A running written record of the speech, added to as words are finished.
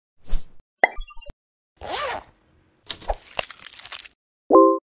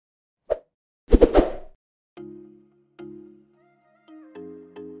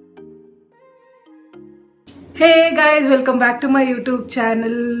Hey guys, welcome back to my YouTube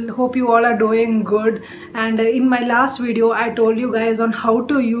channel. Hope you all are doing good. And in my last video I told you guys on how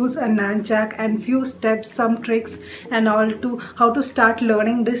to use a nunchuck and few steps, some tricks and all to how to start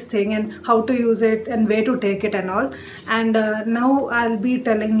learning this thing and how to use it and where to take it and all. And now I'll be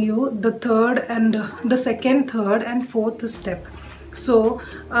telling you the second, third and fourth step. So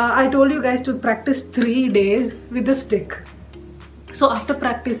I told you guys to practice 3 days with the stick. So after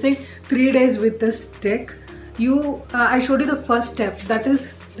practicing 3 days with the stick, I showed you the first step, that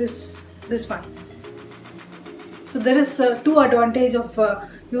is this one. So there is two advantage of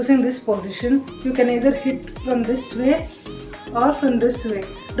using this position. You can either hit from this way or from this way.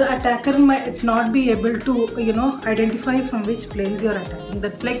 The attacker might not be able to identify from which place you're attacking.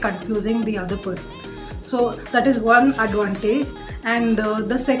 That's like confusing the other person. So that is one advantage. And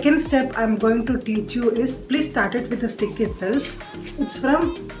the second step I'm going to teach you is, please start it with the stick itself. It's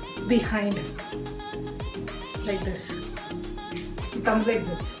from behind, like this. It comes like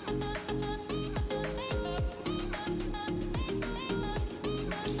this.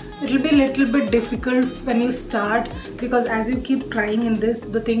 It will be a little bit difficult when you start, because as you keep trying in this,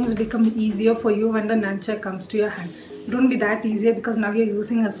 the things become easier for you when the nunchuck comes to your hand. It won't be that easier because now you're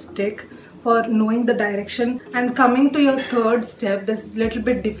using a stick for knowing the direction. And coming to your third step, this is a little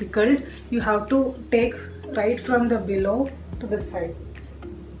bit difficult. You have to take right from the below to the side,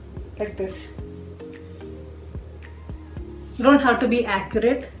 like this. You don't have to be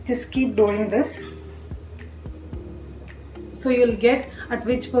accurate, just keep doing this. So you'll get at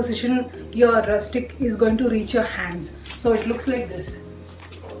which position your stick is going to reach your hands. So it looks like this.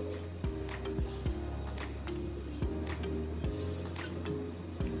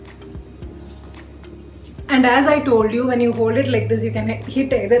 And as I told you, when you hold it like this, you can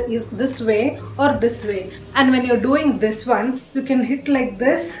hit either is this way or this way. And when you're doing this one, you can hit like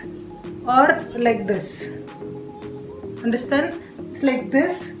this or like this. Understand? It's like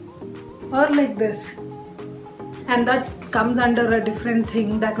this or like this. And that comes under a different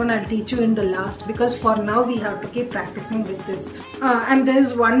thing. That one I'll teach you in the last, because for now we have to keep practicing with this. And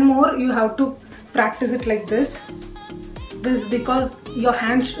there's one more, you have to practice it like this. This because your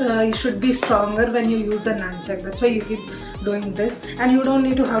hand should be stronger when you use the nunchuck. That's why you keep doing this. And you don't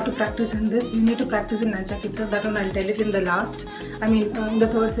need to have to practice in this. You need to practice in nunchuck itself. That one I'll tell it in the last. In the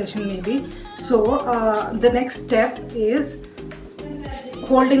third session maybe. So the next step is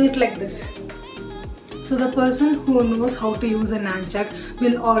holding it like this. So the person who knows how to use a nunchuck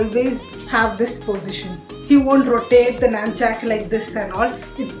will always have this position. He won't rotate the nunchuck like this and all.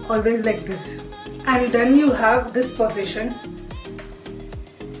 It's always like this. And then you have this position,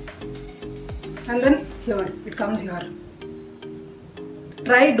 and then here it comes here.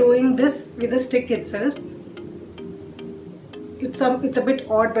 Try doing this with the stick itself. It's a bit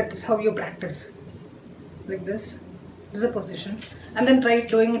odd, but it's how you practice. Like this. This is a position. And then try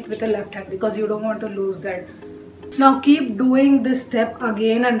doing it with the left hand, because you don't want to lose that. Now keep doing this step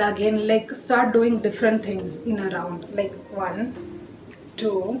again and again. Like start doing different things in a round. Like 1,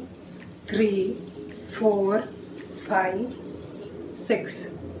 2, 3, 4, 5,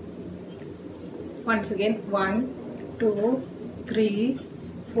 6. Once again, 1, 2, 3,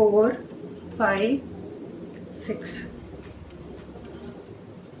 4, 5, 6.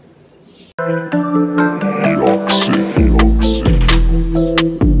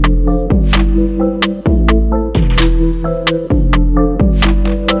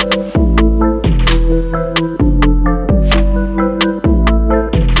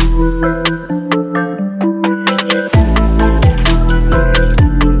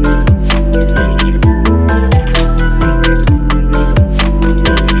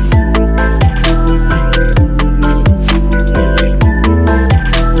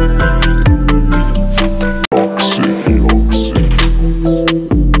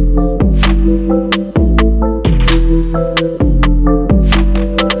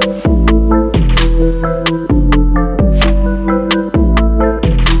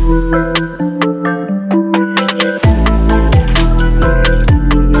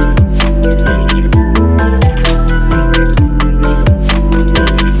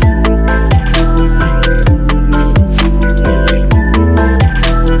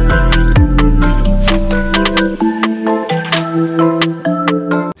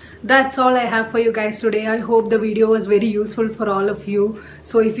 That's all I have for you guys today. I hope the video was very useful for all of you.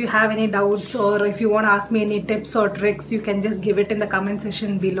 So if you have any doubts or if you want to ask me any tips or tricks, you can just give it in the comment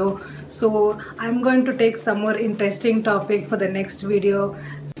section below. So I'm going to take some more interesting topic for the next video.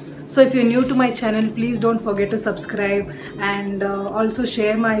 So if you're new to my channel, please don't forget to subscribe and also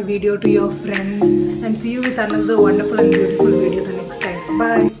share my video to your friends, and see you with another wonderful and beautiful video the next time.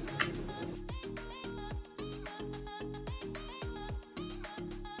 Bye.